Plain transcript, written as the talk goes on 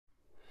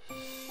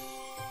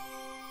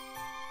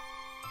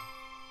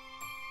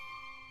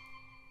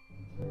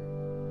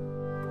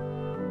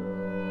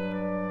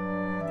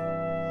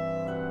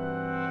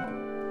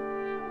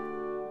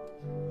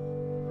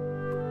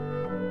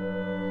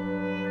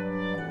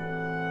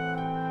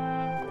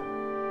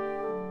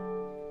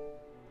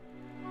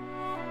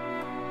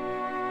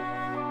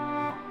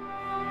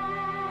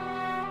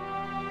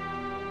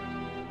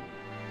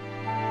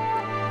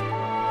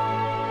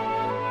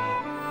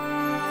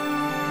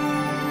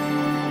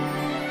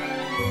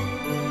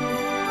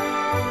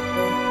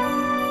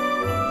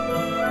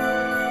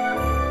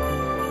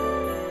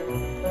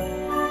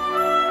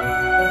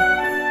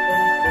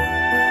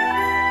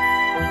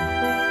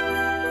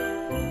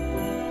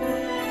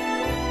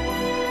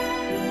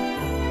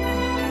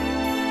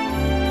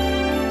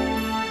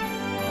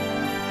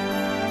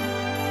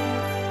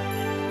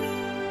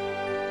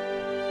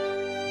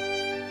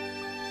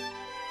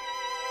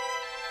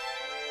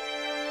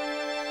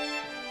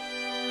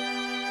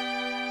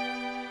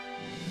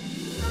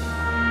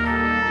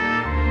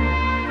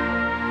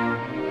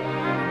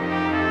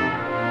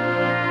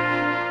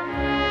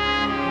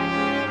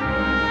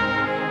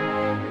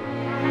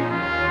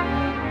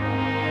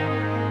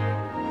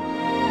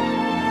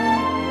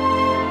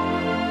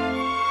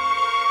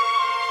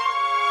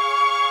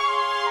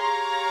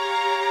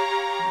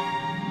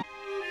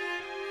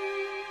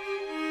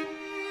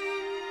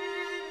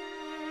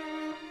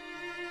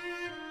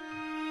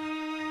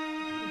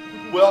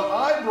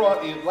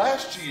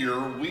last year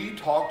we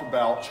talked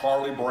about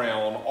Charlie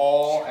Brown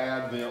all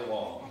Advent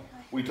long.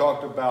 We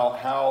talked about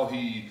how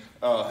he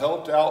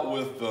helped out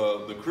with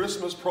the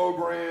Christmas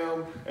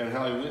program and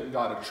how he went and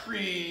got a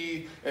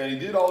tree and he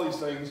did all these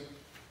things.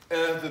 And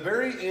at the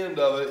very end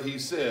of it, he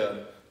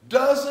said,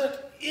 "Doesn't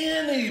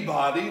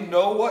anybody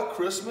know what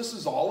Christmas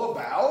is all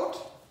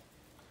about?"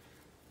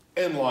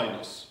 And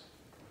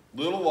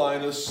little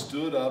Linus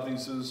stood up and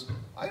he says,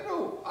 I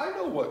know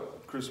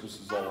what Christmas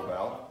is all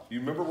about. You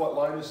remember what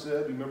Linus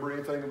said? Do you remember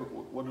anything?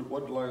 What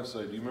did Linus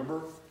say? Do you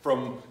remember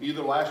from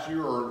either last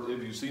year or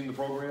have you seen the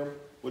program?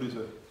 What did he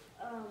say?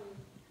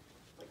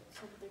 Like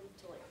something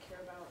to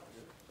care about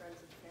your friends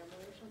and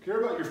family or something.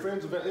 Care about your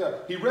friends and family. Yeah,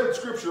 he read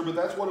scripture, but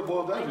that's what it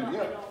boiled down to.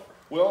 Yeah.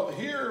 Well,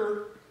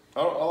 here,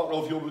 I don't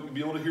know if you'll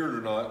be able to hear it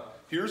or not.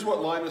 Here's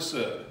what Linus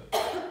said.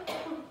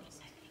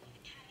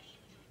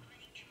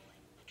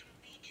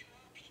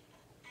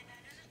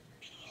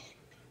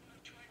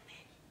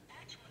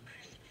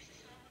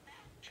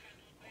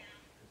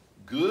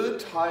 Good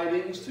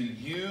tidings to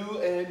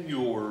you and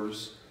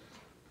yours,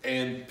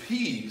 and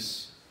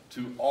peace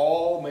to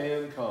all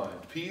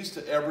mankind. Peace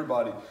to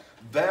everybody.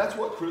 That's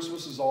what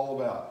Christmas is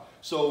all about.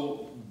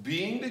 So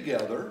being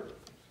together,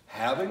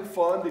 having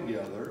fun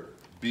together,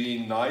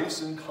 being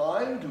nice and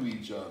kind to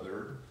each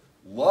other,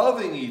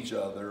 loving each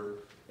other,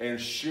 and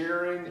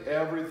sharing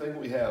everything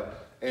we have,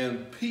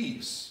 and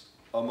peace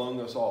among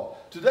us all.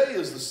 Today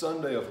is the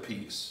Sunday of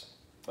peace.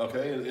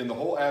 Okay, in the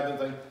whole Advent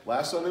thing,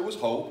 last Sunday was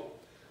hope.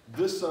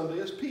 This Sunday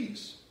is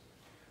peace.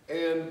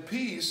 And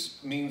peace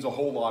means a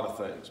whole lot of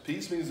things.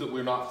 Peace means that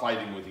we're not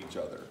fighting with each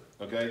other.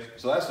 Okay?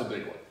 So that's the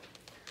big one.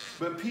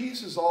 But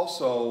peace is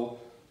also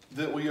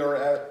that we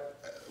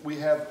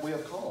have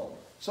calm.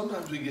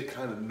 Sometimes we get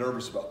kind of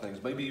nervous about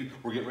things. Maybe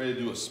we're getting ready to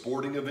do a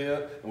sporting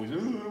event and we get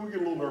a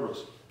little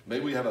nervous.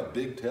 Maybe we have a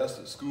big test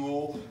at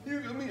school.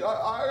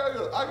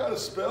 I got to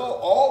spell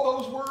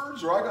all those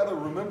words, or I got to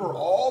remember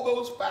all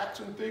those facts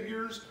and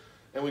figures,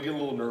 and we get a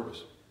little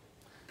nervous.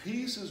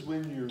 Peace is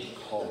when you're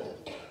calm,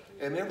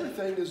 and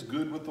everything is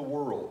good with the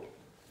world.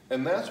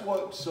 And that's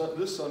what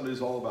this Sunday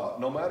is all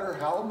about. No matter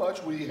how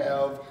much we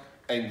have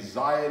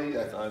anxiety,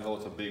 I know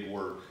it's a big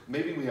word.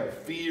 Maybe we have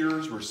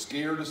fears, we're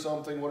scared of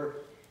something, whatever.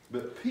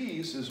 But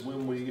peace is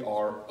when we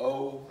are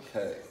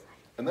okay.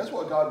 And that's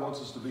what God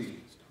wants us to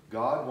be.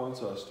 God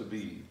wants us to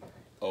be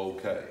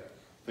okay.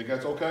 Think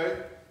that's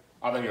okay?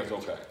 I think that's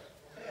okay.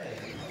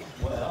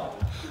 Well,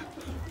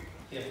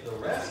 if the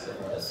rest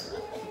of us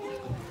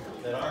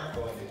that aren't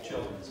going to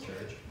children's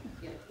church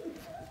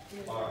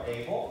are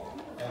able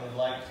and would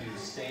like to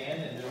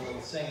stand and do a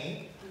little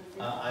singing,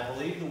 I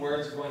believe the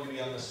words are going to be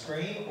on the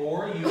screen,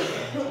 or you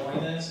can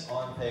join us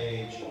on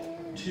page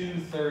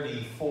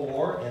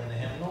 234 in the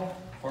hymnal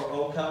for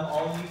 "O Come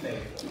All Ye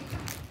Faithful."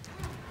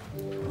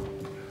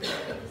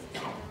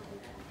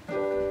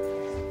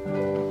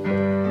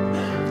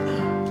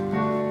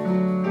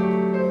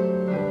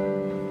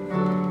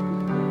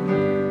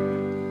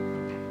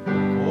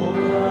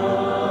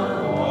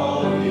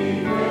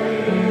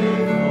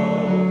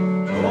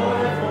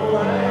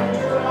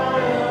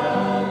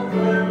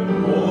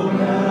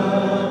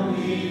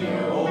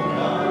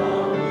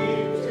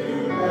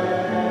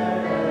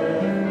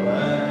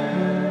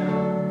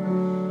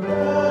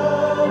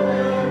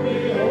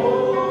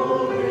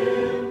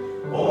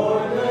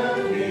 Or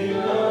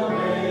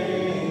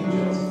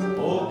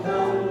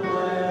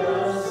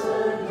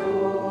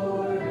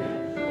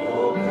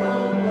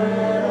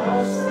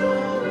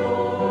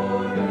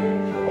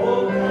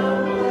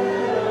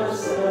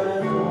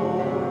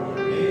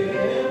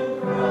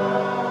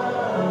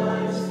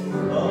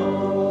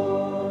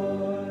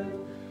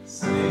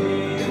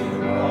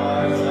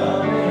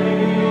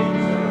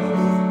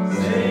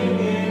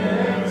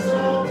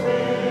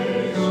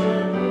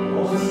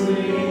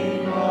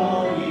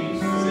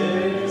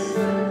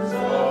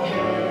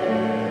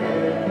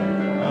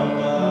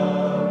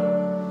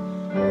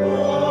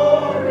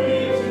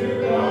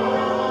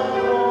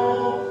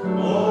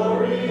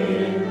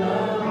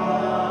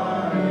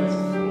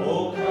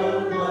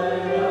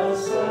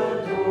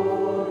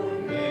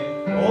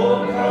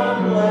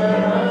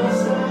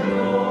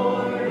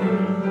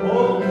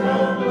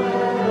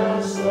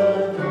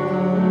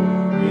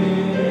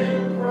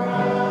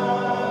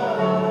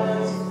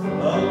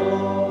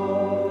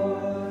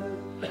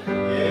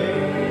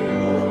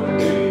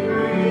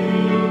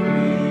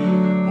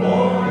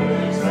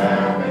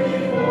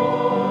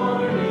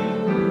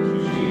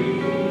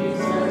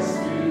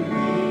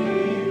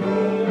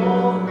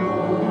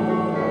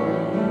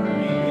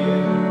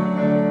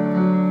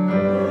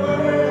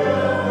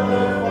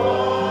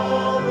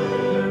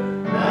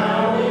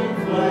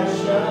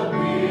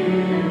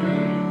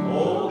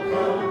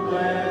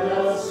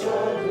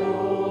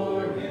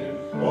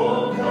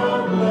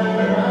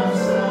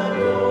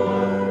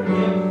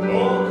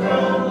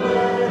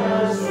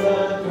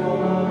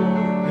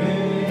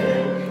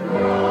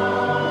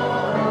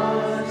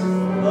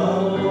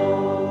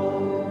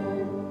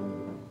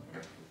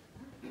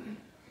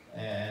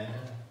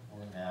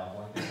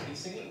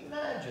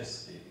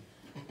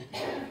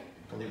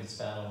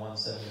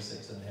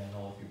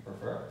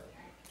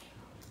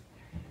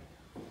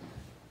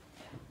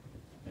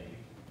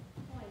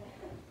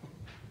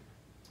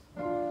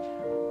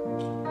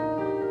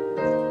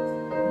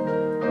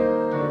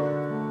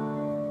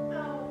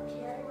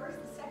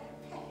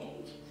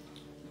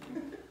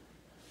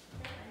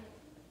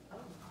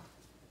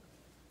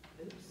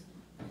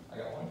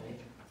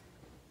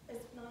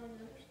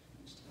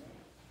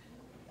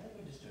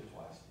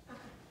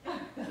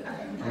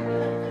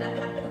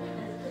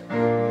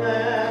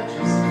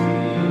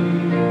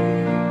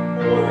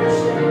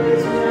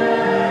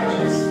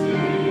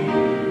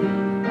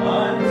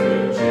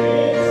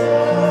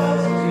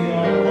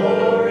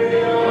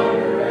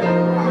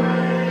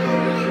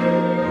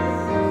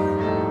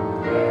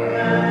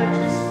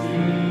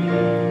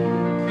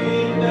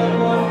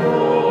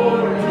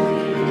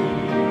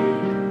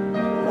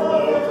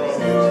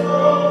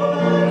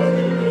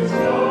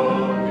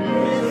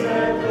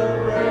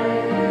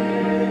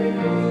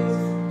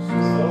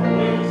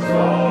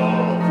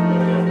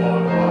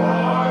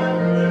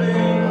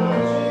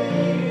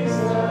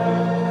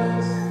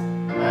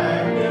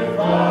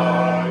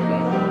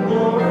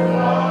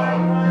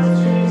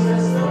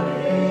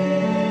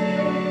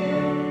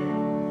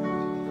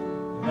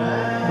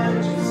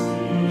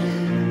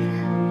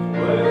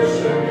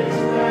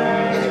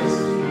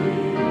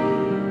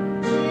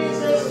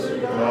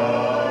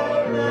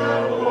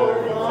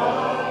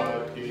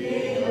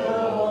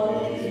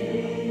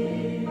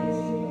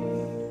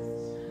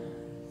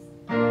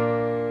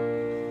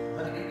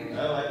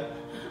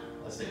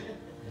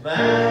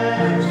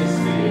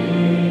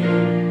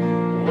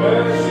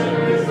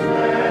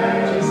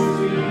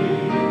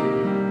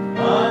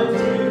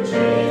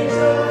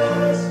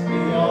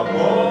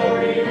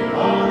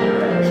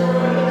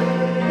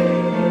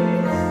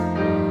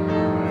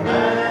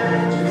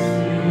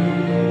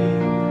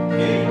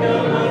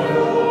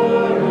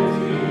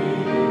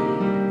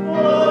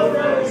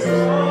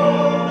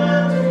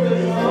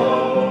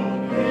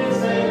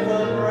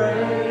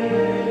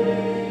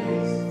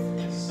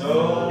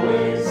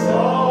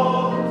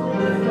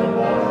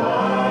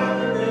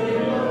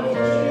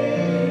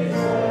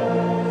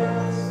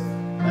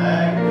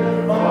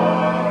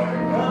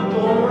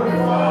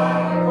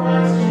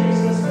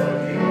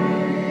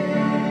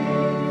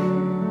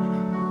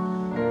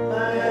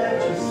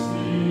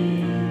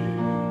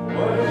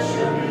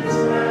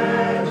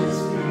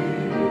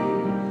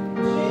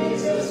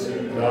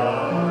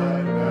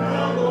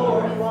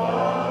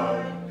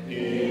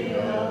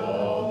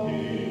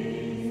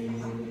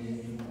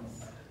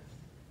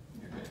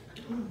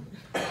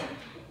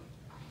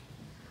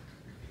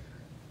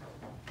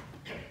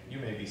You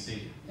may be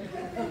seated.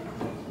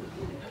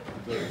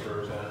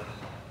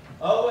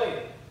 Oh,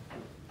 wait.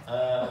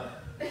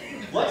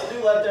 Let's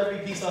do Let There Be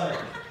Peace on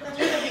Earth.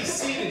 You can be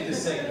seated to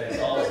sing this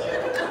also.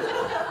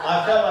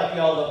 I felt like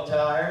y'all look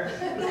tired.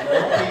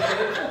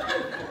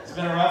 It's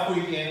been a rough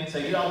weekend, so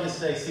you all just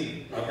stay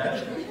seated,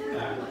 okay? All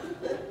right.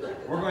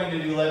 We're going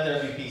to do Let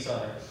There Be Peace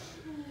on Earth.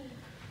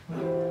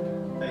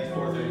 Page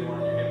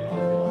 431 in your hymn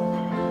book.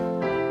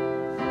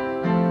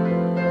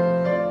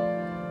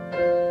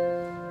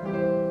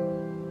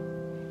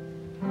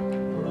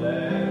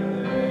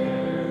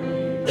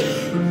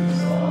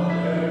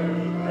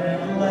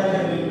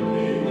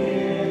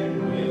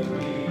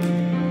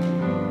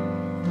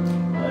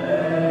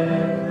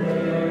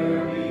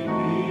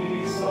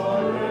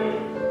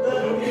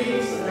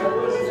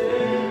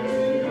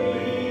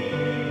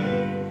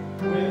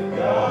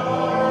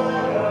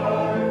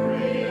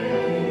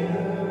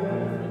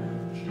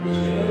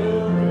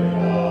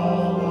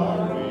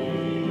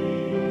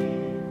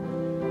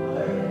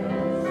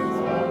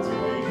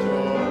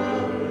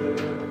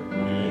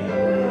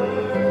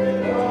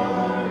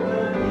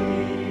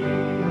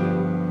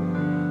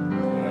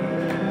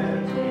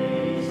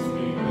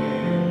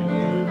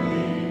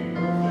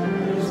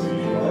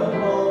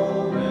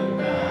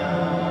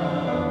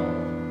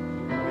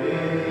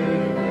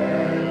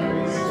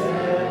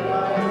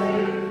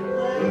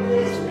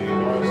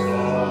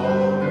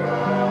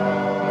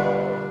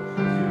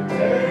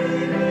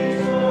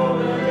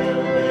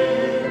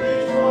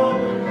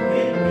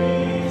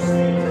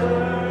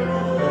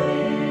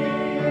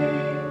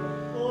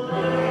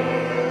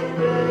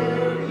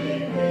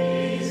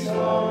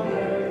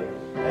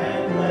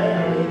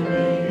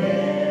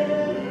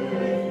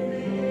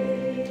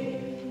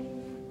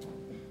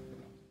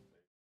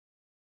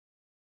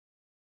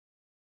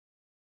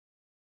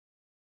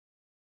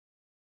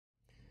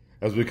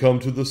 As we come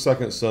to the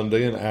second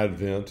Sunday in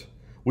Advent,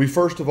 we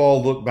first of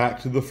all look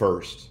back to the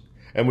first,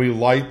 and we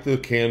light the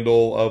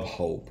candle of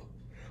hope.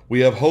 We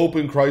have hope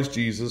in Christ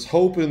Jesus,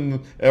 hope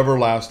in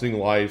everlasting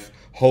life,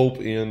 hope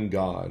in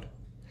God.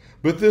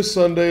 But this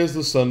Sunday is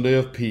the Sunday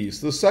of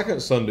peace, the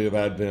second Sunday of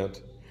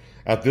Advent.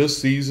 At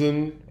this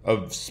season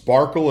of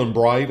sparkle and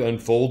bright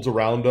unfolds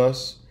around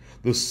us,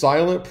 the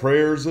silent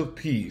prayers of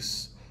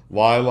peace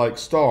lie like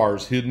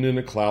stars hidden in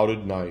a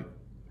clouded night.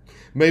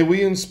 May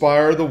we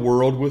inspire the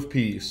world with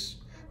peace.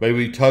 May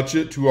we touch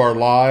it to our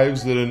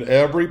lives that in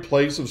every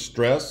place of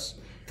stress,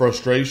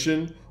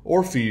 frustration,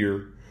 or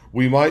fear,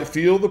 we might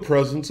feel the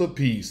presence of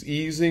peace,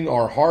 easing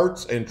our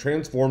hearts and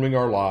transforming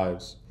our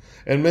lives.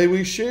 And may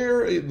we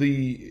share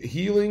the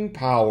healing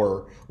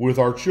power with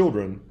our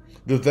children,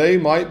 that they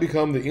might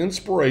become the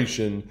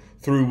inspiration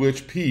through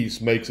which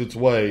peace makes its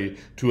way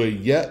to a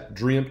yet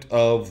dreamt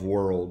of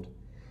world.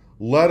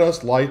 Let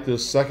us light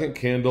this second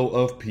candle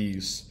of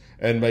peace,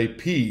 and may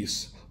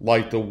peace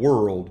light the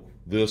world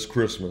this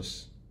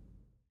Christmas.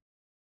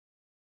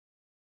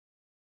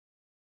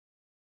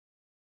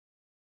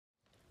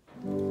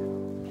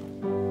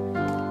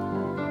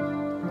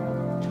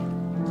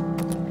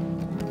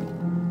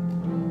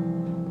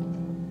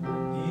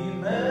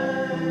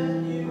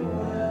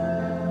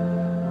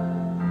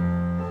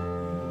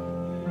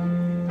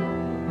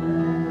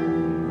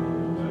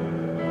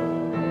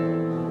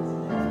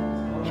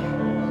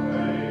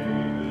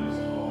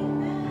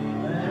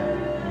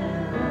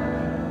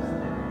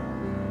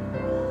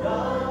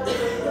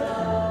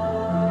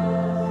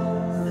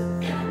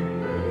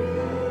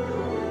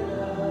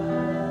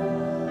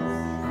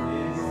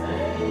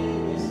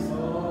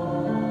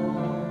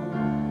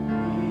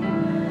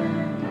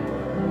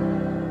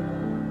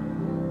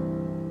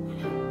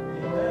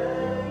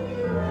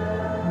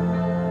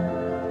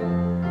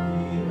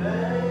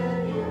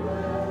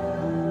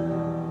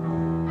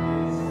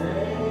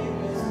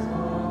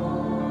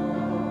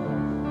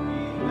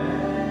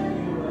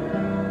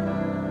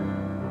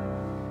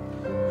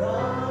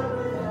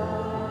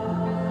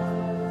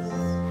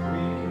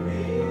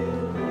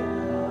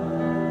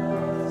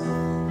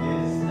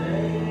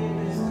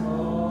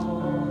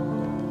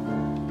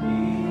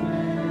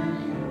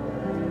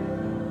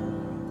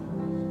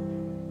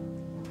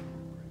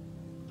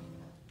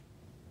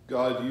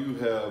 God, you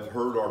have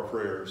heard our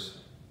prayers,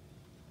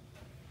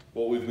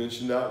 what we've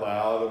mentioned out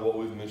loud and what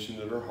we've mentioned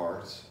in our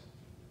hearts.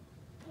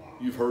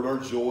 You've heard our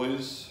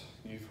joys,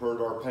 you've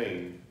heard our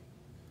pain.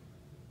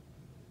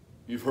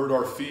 You've heard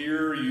our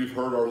fear, you've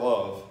heard our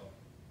love.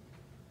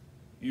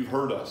 You've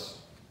heard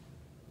us.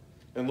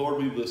 And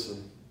Lord, we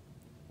listen.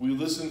 We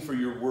listen for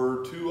your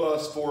word to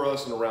us, for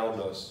us, and around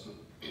us.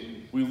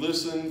 We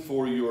listen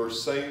for your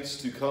saints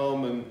to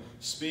come and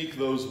speak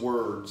those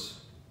words.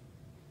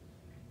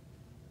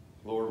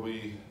 Lord,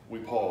 we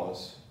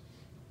pause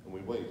and we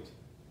wait.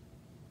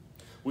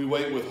 We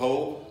wait with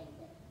hope.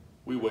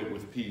 We wait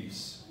with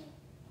peace.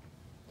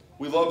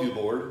 We love you,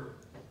 Lord,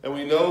 and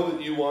we know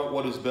that you want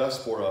what is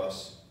best for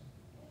us.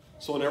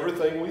 So in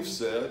everything we've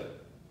said,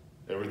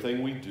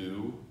 everything we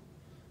do,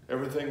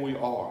 everything we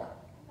are,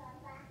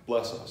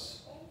 bless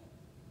us.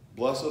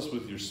 Bless us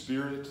with your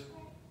Spirit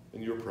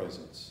and your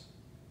presence.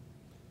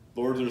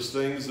 Lord, there's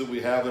things that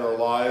we have in our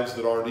lives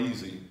that aren't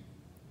easy.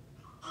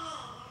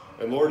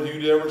 And Lord,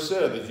 you never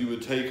said that you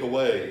would take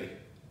away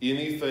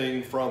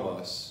anything from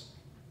us,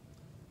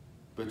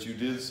 but you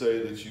did say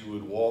that you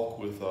would walk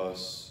with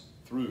us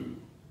through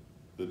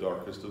the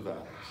darkest of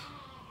valleys.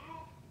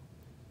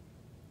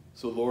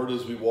 So Lord,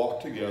 as we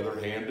walk together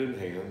hand in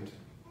hand,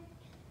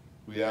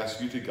 we ask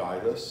you to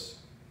guide us,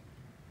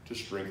 to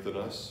strengthen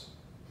us,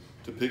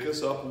 to pick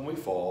us up when we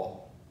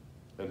fall,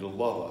 and to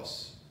love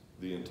us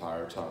the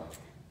entire time.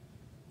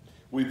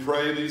 We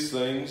pray these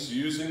things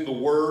using the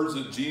words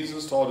that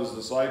Jesus taught his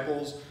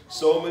disciples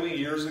so many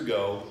years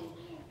ago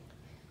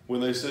when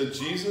they said,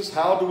 Jesus,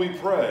 how do we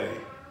pray?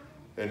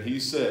 And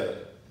he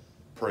said,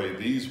 pray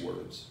these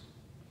words.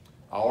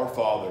 Our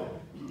Father,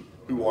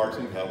 who art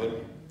in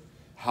heaven,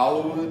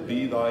 hallowed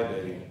be thy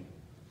name.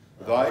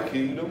 Thy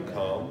kingdom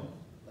come,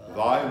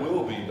 thy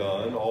will be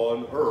done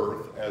on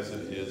earth as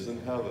it is in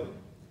heaven.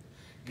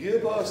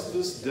 Give us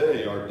this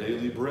day our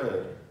daily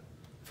bread.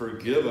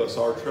 Forgive us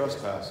our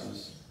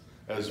trespasses,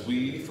 as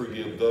we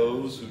forgive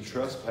those who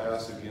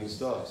trespass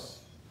against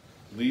us.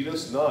 Lead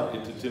us not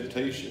into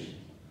temptation,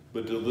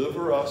 but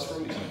deliver us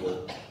from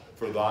evil.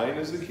 For thine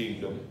is the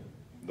kingdom,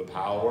 the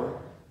power,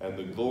 and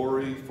the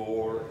glory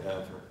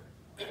forever.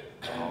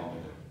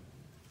 Amen.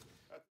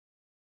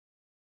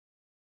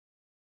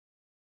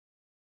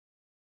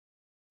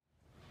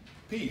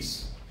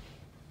 Peace.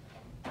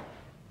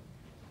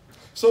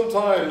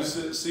 Sometimes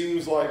it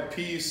seems like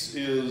peace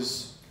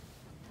is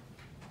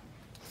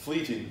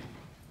fleeting,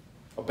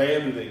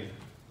 abandoning,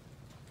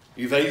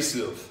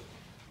 evasive.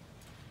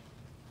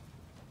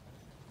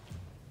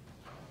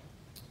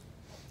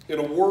 In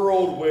a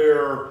world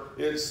where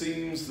it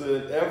seems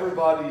that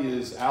everybody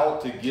is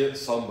out to get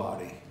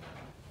somebody,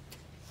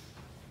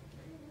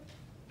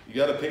 you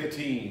got to pick a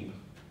team.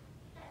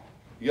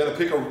 You got to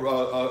pick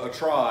a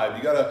tribe.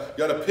 You got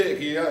to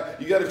pick. You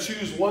got to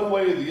choose one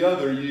way or the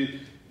other. You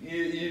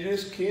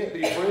just can't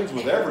be friends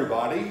with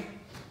everybody.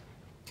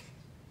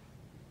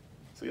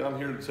 See, I'm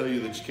here to tell you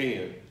that you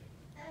can.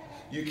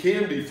 You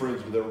can be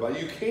friends with everybody.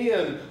 You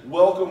can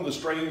welcome the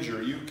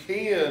stranger. You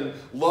can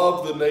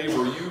love the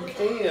neighbor. You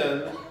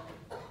can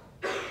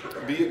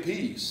be at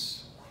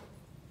peace.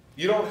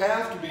 You don't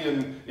have to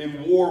be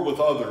in war with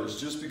others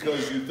just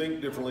because you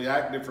think differently,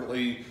 act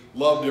differently,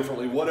 love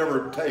differently,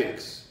 whatever it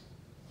takes.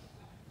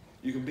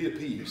 You can be at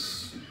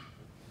peace.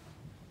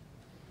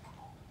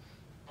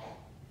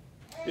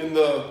 In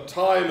the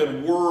time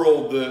and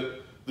world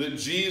that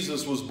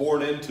Jesus was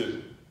born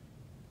into,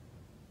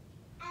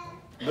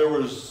 there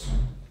was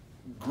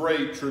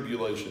great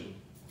tribulation.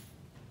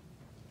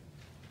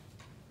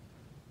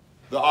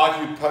 The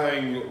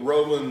occupying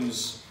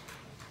Romans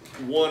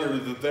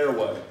wanted it their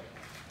way.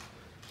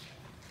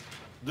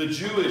 The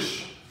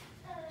Jewish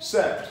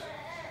sect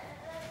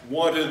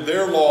wanted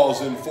their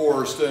laws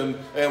enforced and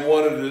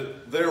wanted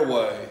it their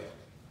way.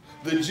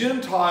 The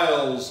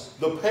Gentiles,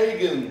 the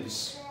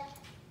pagans,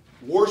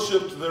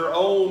 worshipped their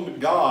own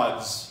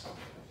gods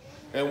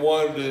and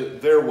wanted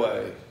it their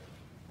way.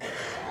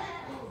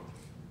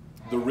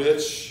 The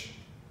rich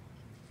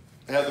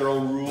had their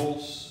own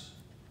rules.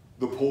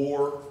 The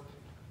poor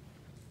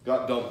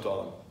got dumped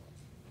on.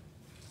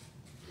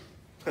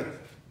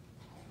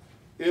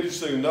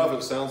 Interesting enough,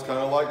 it sounds kind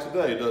of like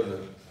today, doesn't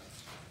it?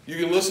 You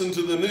can listen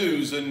to the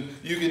news and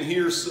you can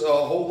hear a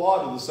whole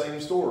lot of the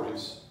same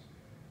stories.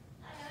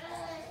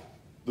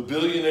 The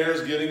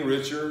billionaires getting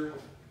richer,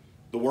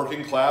 the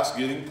working class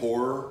getting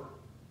poorer,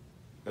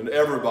 and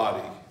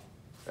everybody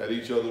at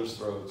each other's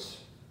throats.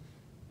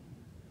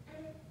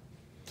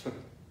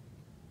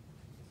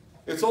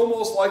 It's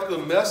almost like the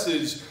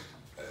message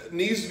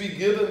needs to be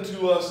given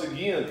to us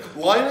again.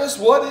 Linus,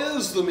 what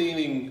is the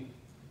meaning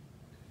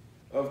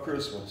of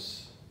Christmas?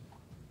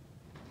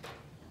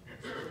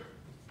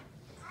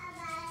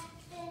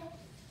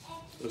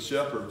 The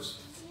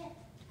shepherds.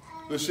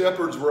 The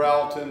shepherds were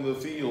out in the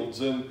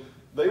fields and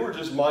they were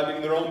just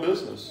minding their own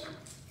business.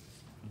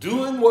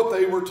 Doing what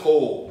they were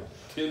told.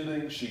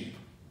 Tending sheep.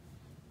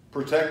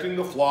 Protecting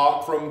the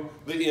flock from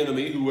the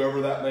enemy, whoever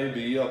that may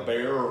be, a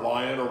bear or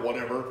lion or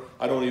whatever.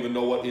 I don't even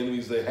know what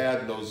enemies they had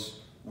in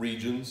those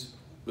regions.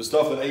 The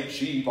stuff that ate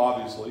sheep,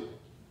 obviously.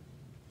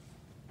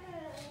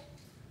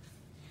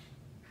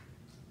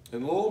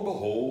 And lo and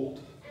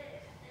behold,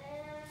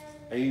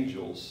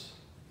 angels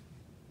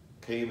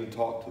came and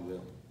talked to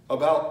them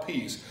about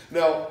peace.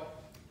 Now,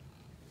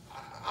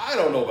 I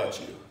don't know about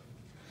you,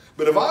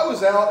 but if I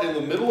was out in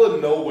the middle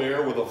of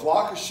nowhere with a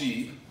flock of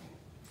sheep,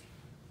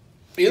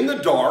 in the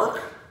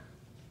dark,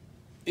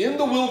 in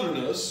the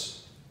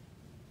wilderness,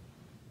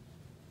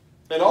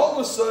 and all of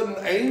a sudden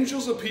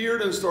angels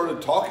appeared and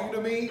started talking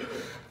to me,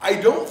 I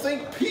don't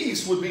think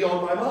peace would be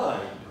on my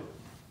mind.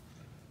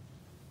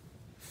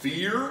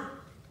 Fear,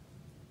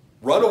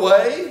 run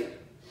away,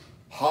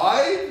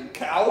 hide,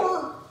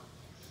 cower.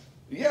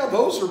 Yeah,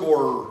 those are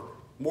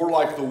more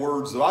like the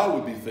words that I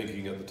would be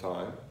thinking at the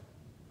time.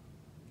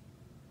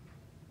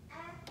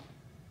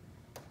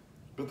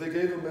 But they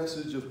gave a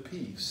message of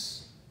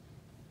peace.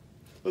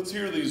 Let's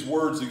hear these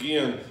words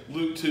again.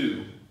 Luke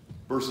 2,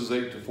 verses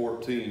 8 to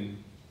 14.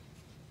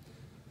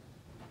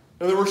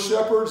 And there were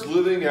shepherds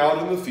living out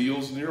in the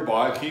fields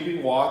nearby,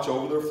 keeping watch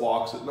over their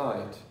flocks at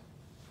night.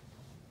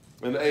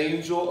 An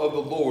angel of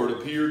the Lord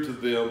appeared to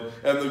them,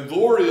 and the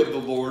glory of the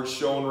Lord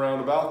shone round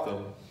about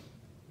them.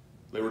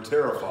 They were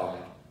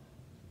terrified.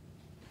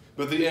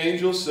 But the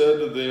angel said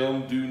to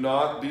them, "Do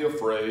not be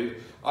afraid.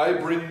 I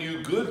bring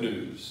you good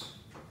news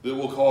that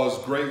will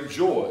cause great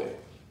joy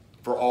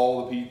for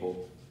all the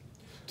people.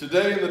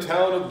 Today in the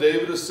town of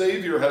David a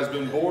Savior has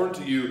been born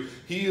to you.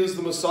 He is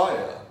the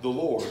Messiah, the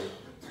Lord.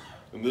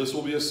 And this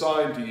will be a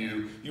sign to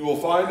you. You will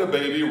find a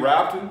baby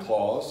wrapped in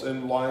cloths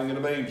and lying in a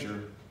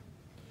manger."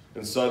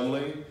 And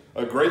suddenly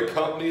a great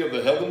company of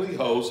the heavenly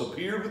hosts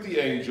appeared with the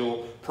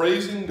angel,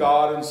 praising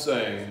God and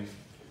saying,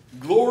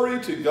 "Glory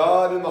to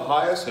God in the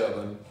highest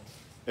heaven,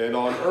 and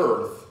on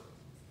earth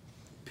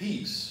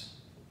peace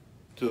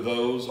to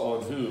those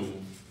on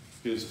whom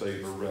his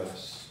favor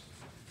rests."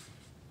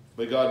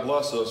 May God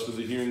bless us for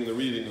the hearing and the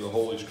reading of the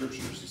Holy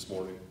Scriptures this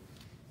morning.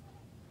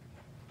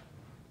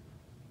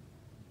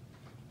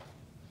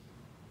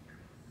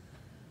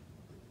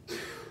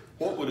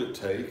 What would it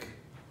take?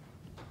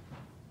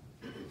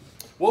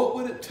 What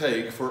would it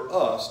take for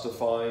us to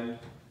find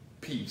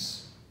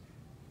peace?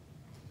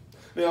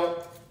 Now,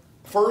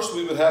 first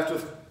we would have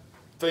to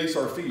face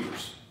our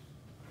fears.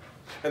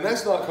 And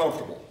that's not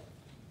comfortable.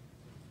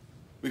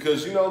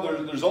 Because, you know,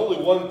 there's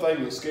only one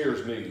thing that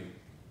scares me.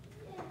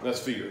 And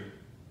that's fear.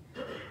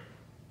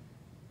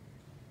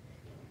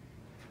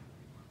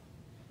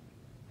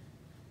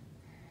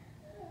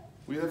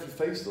 We have to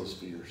face those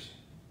fears.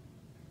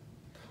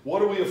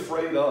 What are we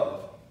afraid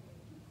of?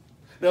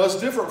 Now, it's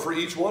different for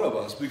each one of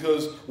us,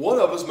 because one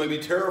of us may be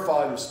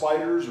terrified of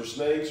spiders or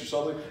snakes or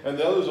something, and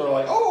the others are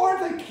like, "Oh,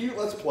 aren't they cute?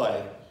 Let's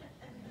play."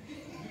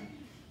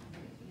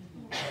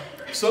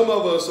 Some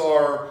of us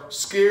are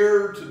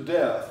scared to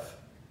death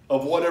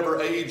of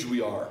whatever age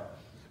we are.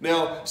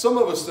 Now, some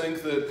of us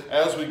think that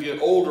as we get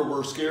older,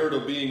 we're scared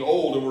of being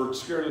old, and we're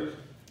scared of...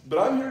 But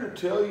I'm here to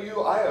tell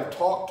you, I have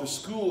talked to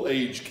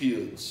school-age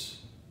kids,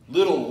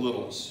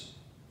 littles.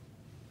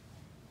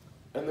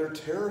 And they're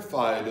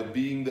terrified of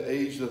being the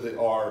age that they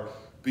are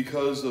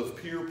because of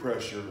peer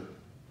pressure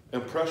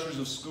and pressures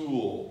of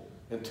school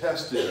and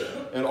testing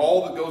and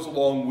all that goes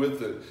along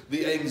with it.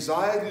 The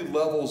anxiety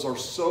levels are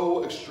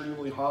so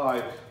extremely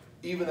high,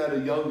 even at a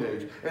young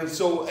age. And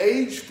so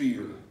age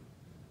fear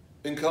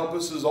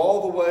encompasses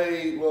all the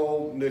way,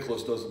 well,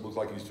 Nicholas doesn't look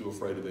like he's too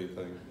afraid of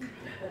anything.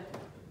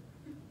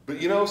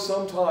 But you know,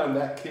 sometime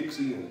that kicks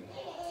in.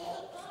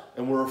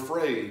 And we're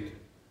afraid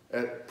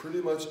at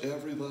pretty much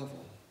every level.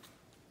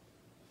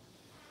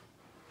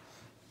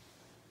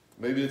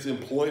 Maybe it's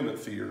employment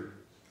fear.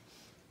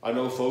 I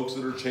know folks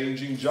that are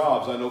changing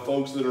jobs. I know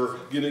folks that are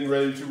getting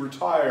ready to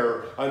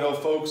retire. I know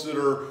folks that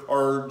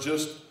are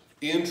just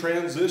in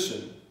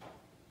transition.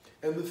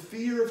 And the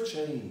fear of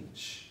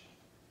change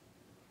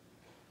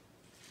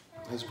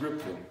has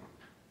gripped them.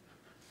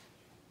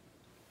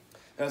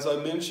 As I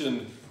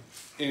mentioned,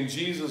 in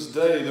Jesus'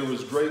 day, there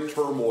was great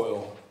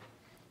turmoil.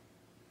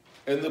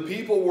 And the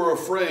people were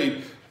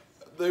afraid.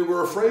 They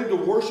were afraid to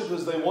worship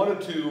as they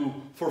wanted to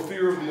for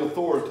fear of the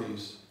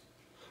authorities.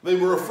 They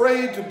were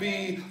afraid to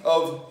be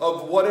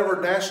of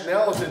whatever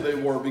nationality they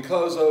were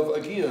because of,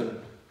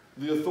 again,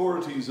 the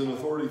authorities and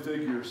authority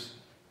figures.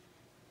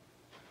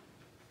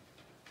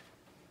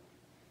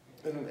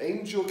 And an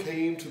angel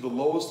came to the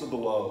lowest of the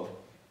low,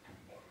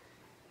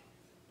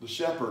 the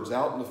shepherds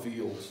out in the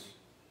fields,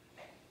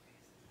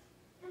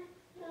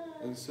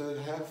 and said,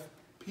 "Have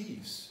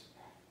peace."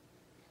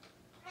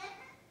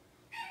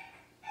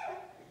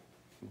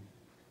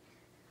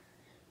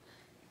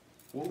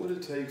 What would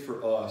it take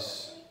for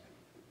us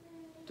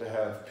to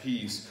have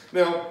peace?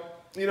 Now,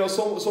 you know,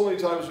 so many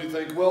times we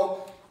think,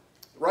 well,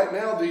 right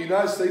now the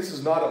United States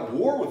is not at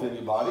war with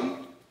anybody.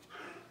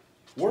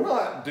 We're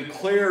not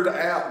declared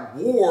at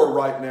war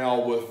right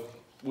now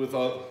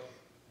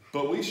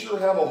but we sure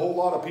have a whole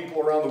lot of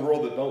people around the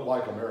world that don't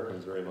like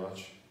Americans very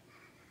much.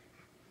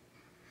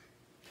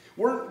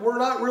 We're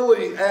not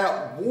really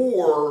at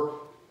war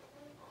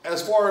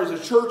as far as the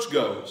church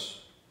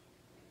goes.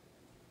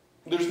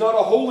 There's not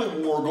a holy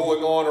war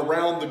going on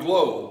around the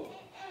globe.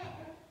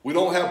 We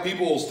don't have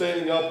people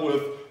standing up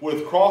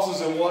with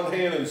crosses in one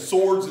hand and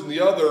swords in the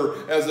other,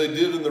 as they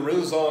did in the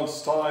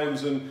Renaissance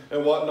times and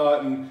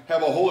whatnot, and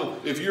have a holy...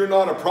 If you're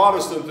not a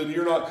Protestant, then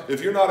you're not...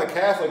 If you're not a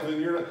Catholic, then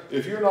you're not...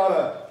 If you're not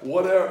a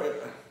whatever...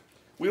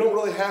 We don't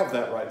really have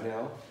that right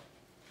now.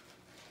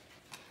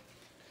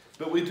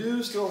 But we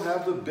do still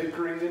have the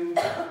bickering and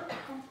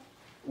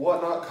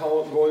whatnot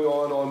going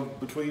on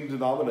between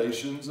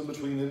denominations and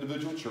between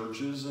individual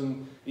churches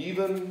and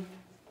even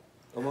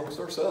amongst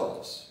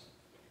ourselves.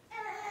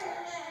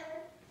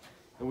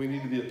 And we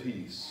need to be at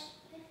peace.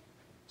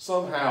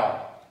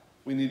 Somehow,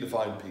 we need to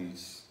find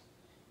peace.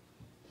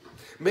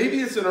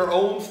 Maybe it's in our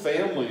own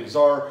families.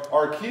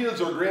 Our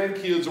kids or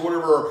grandkids or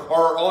whatever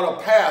are on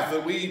a path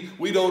that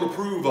we don't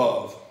approve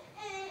of.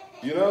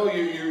 You know,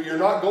 you're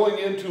not going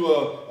into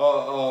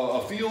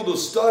a field of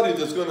study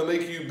that's going to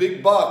make you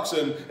big bucks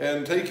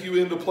and take you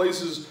into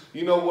places,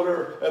 you know,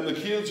 whatever. And the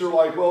kids are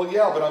like, well,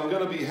 yeah, but I'm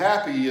going to be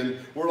happy. And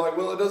we're like,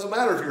 well, it doesn't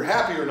matter if you're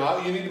happy or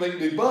not. You need to make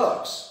big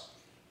bucks.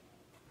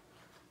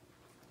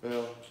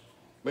 Well,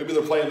 maybe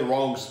they're playing the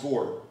wrong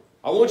sport.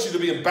 I want you to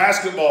be in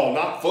basketball,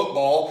 not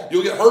football.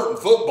 You'll get hurt in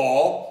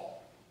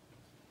football.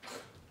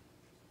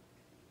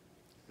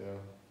 Yeah.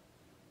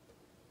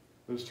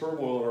 There's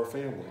turmoil in our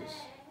families.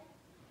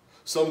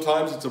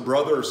 Sometimes it's a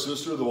brother or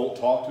sister that won't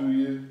talk to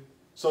you.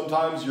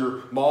 Sometimes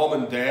your mom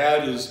and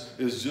dad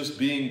is just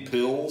being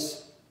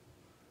pills.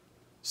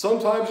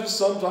 Sometimes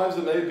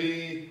it may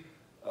be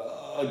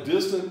a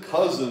distant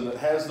cousin that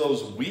has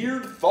those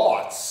weird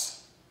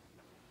thoughts.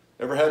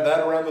 Ever had that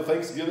around the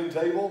Thanksgiving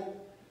table?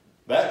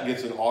 That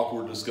gets an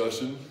awkward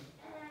discussion.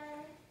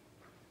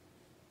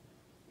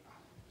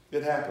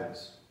 It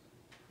happens.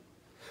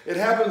 It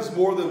happens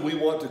more than we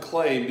want to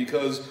claim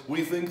because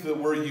we think that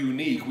we're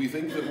unique. We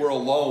think that we're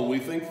alone. We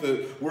think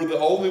that we're the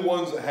only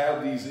ones that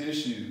have these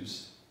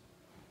issues.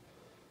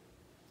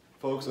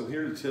 Folks, I'm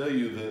here to tell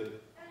you that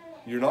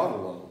you're not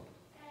alone.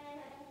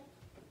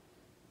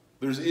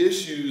 There's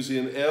issues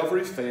in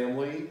every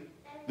family.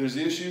 There's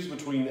issues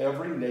between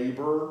every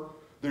neighbor.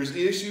 There's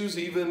issues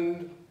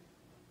even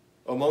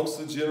amongst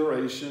the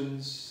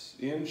generations,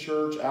 in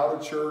church, out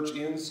of church,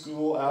 in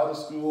school, out of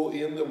school,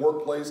 in the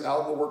workplace,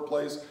 out of the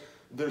workplace.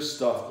 There's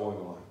stuff going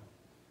on.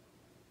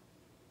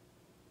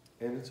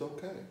 And it's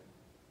okay.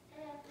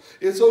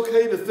 It's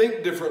okay to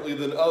think differently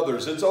than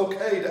others. It's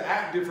okay to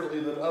act differently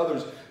than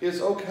others.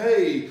 It's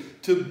okay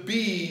to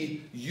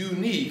be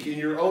unique in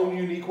your own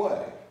unique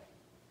way.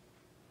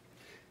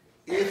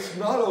 It's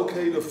not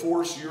okay to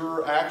force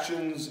your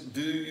actions,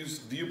 views,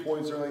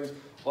 viewpoints, or things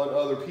on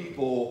other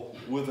people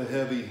with a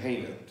heavy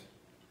hand.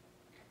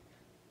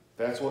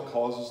 That's what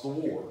causes the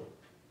war.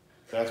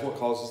 That's what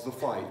causes the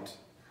fight.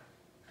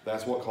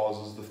 That's what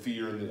causes the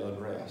fear and the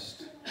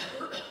unrest.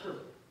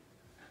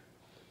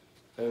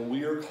 And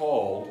we are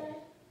called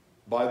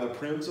by the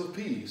Prince of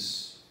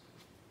Peace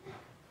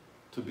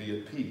to be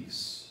at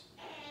peace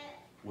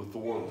with the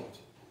world.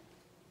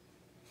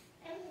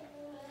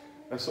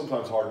 That's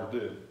sometimes hard to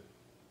do.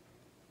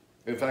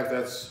 In fact,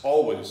 that's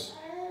always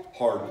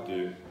hard to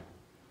do.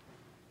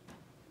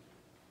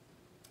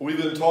 We've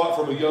been taught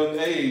from a young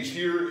age,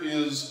 here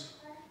is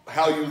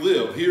how you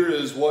live. Here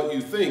is what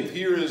you think.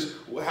 Here is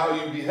how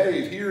you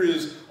behave. Here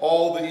is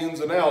all the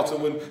ins and outs.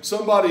 And when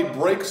somebody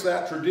breaks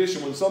that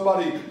tradition, when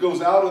somebody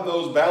goes out of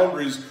those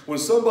boundaries, when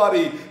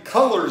somebody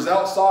colors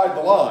outside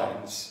the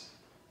lines,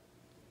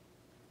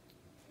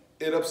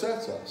 it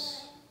upsets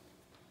us.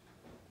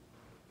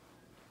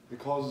 It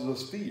causes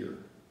us fear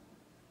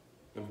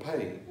and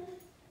pain.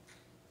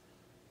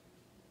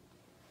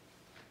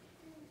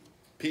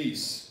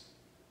 Peace.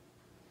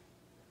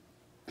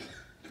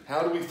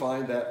 How do we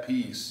find that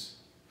peace?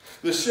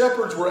 The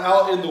shepherds were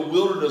out in the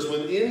wilderness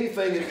when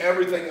anything and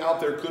everything out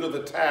there could have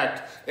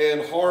attacked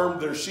and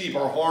harmed their sheep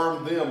or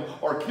harmed them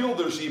or killed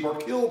their sheep or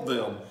killed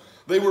them.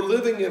 They were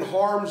living in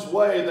harm's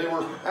way. They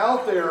were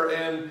out there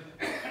and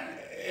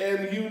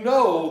you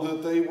know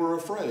that they were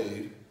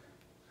afraid.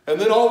 And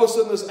then all of a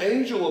sudden this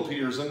angel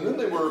appears and then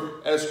they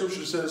were, as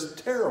Scripture says,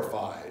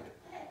 terrified.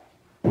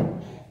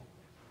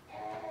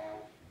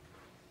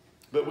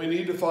 But we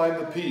need to find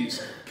the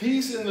peace.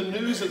 Peace in the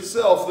news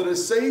itself that a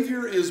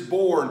Savior is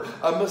born,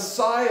 a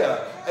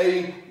Messiah,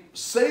 a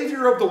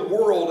Savior of the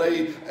world,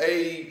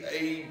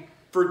 a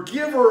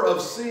forgiver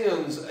of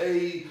sins,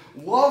 a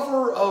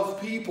lover of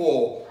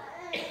people.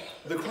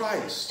 The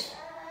Christ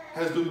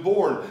has been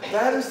born.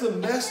 That is the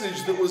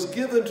message that was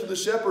given to the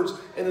shepherds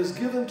and is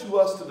given to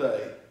us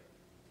today.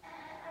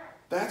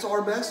 That's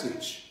our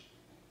message.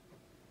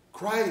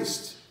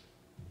 Christ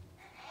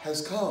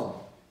has come.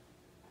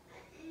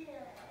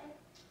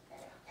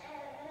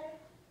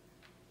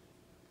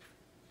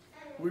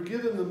 We're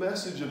given the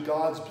message of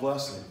God's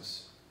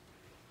blessings.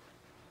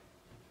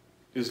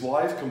 Is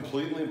life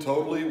completely and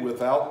totally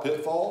without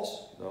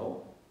pitfalls?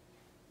 No.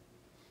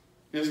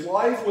 Is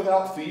life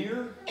without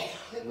fear?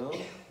 No.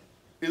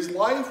 Is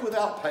life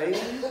without pain?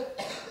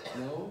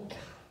 No.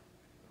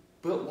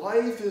 But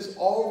life is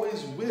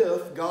always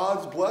with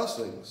God's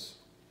blessings.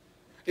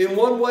 In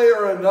one way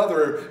or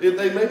another,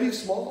 they may be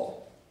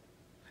small.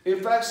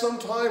 In fact,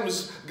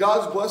 sometimes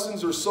God's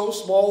blessings are so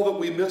small that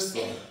we miss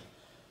them.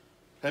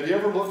 Have you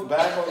ever looked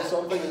back on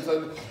something and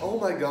said, oh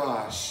my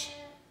gosh,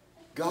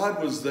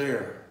 God was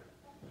there?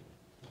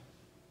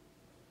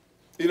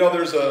 You know,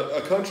 there's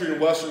a country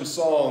and western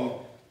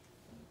song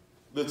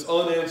that's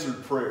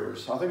unanswered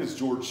prayers. I think it's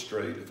George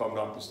Strait, if I'm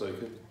not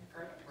mistaken.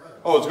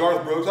 Oh, it's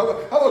Garth Brooks. How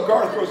about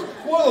Garth Brooks?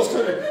 One of those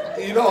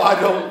country. You know,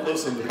 I don't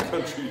listen to the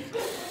country.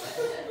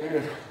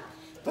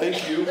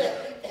 Thank you.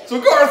 So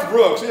Garth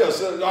Brooks,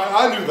 yes,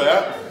 I knew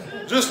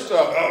that. Just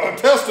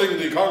testing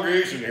the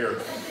congregation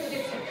here.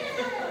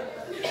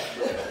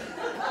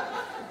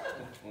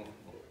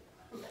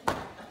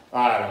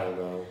 I don't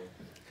know.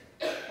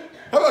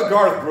 How about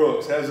Garth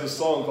Brooks has this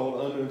song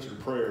called Unanswered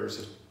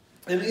Prayers.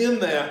 And in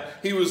that,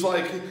 he was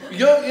like,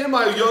 in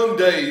my young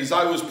days,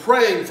 I was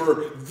praying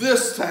for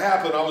this to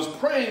happen. I was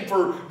praying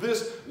for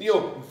this,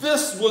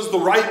 this was the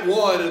right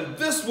one, and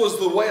this was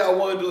the way I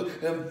wanted to,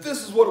 and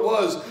this is what it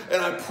was.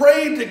 And I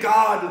prayed to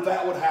God that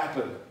that would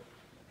happen.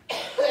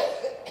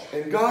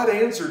 And God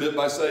answered it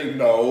by saying,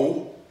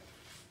 no.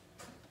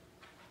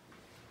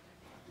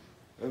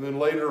 And then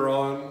later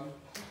on,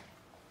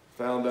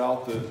 found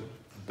out that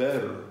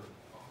better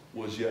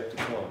was yet to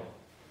come.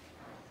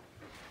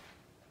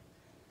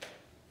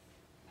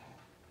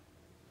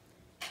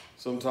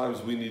 Sometimes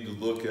we need to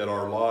look at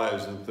our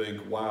lives and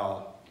think,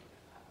 wow,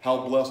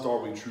 how blessed are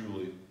we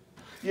truly?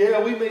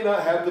 Yeah, we may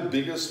not have the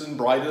biggest and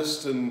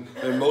brightest and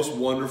most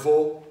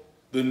wonderful,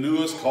 the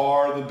newest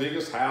car, the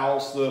biggest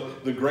house,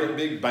 the great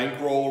big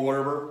bankroll or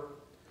whatever.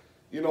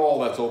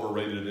 All that's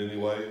overrated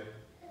anyway.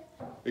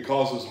 It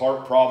causes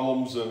heart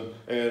problems and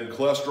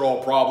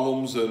cholesterol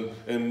problems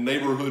and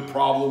neighborhood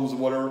problems and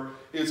whatever.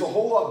 It's a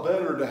whole lot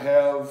better to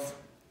have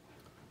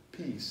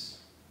peace.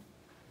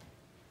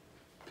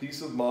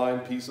 Peace of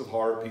mind, peace of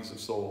heart, peace of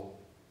soul.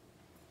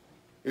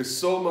 It's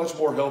so much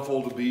more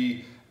helpful to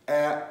be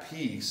at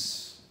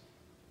peace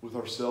with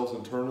ourselves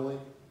internally,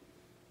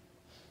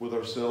 with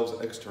ourselves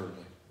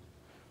externally.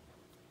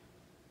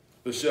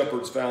 The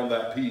shepherds found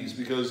that peace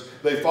because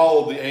they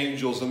followed the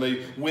angels and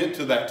they went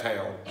to that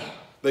town.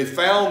 They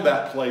found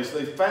that place.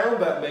 They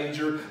found that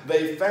manger.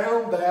 They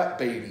found that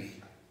baby.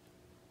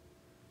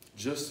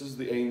 Just as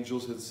the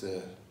angels had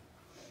said.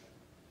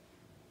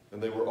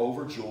 And they were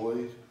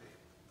overjoyed.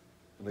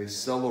 And they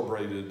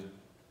celebrated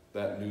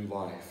that new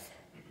life.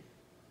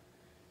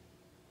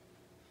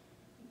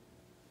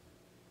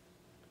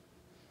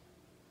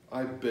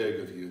 I beg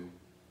of you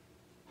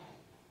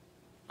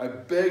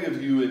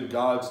in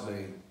God's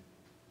name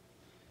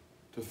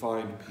to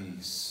find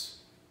peace.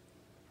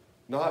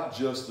 Not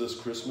just this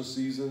Christmas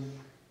season,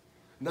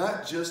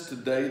 not just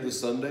today, the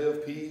Sunday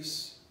of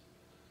peace,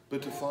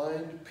 but to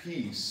find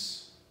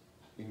peace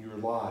in your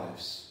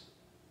lives,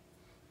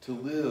 to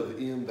live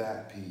in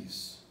that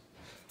peace.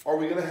 Are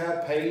we going to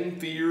have pain,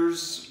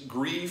 fears,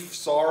 grief,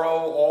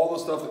 sorrow, all the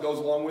stuff that goes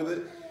along with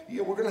it?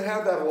 Yeah, we're going to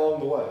have that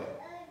along the way.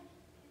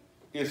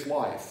 It's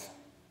life.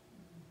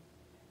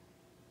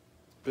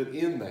 But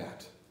in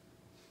that,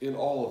 in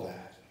all of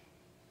that,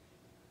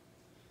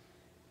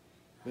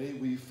 may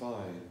we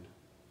find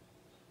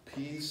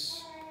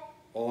peace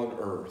on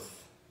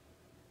earth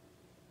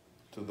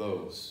to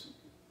those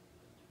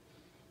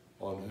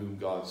on whom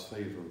God's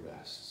favor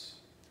rests.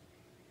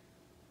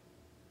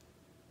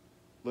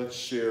 Let's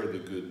share the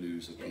good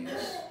news of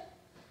peace.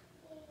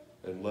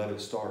 And let it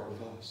start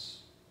with us.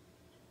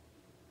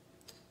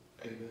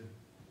 Amen.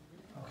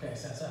 Okay,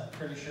 since I'm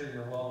pretty sure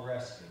you're well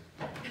rested,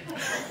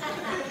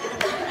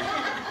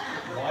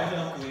 why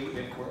don't we,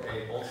 if we're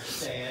able,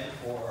 stand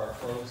for our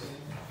closing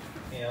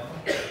hymn,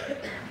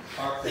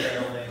 Hark the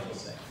Herald Angels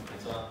Sing.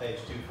 It's on page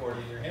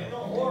 240 in your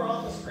hymnal or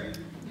on the screen.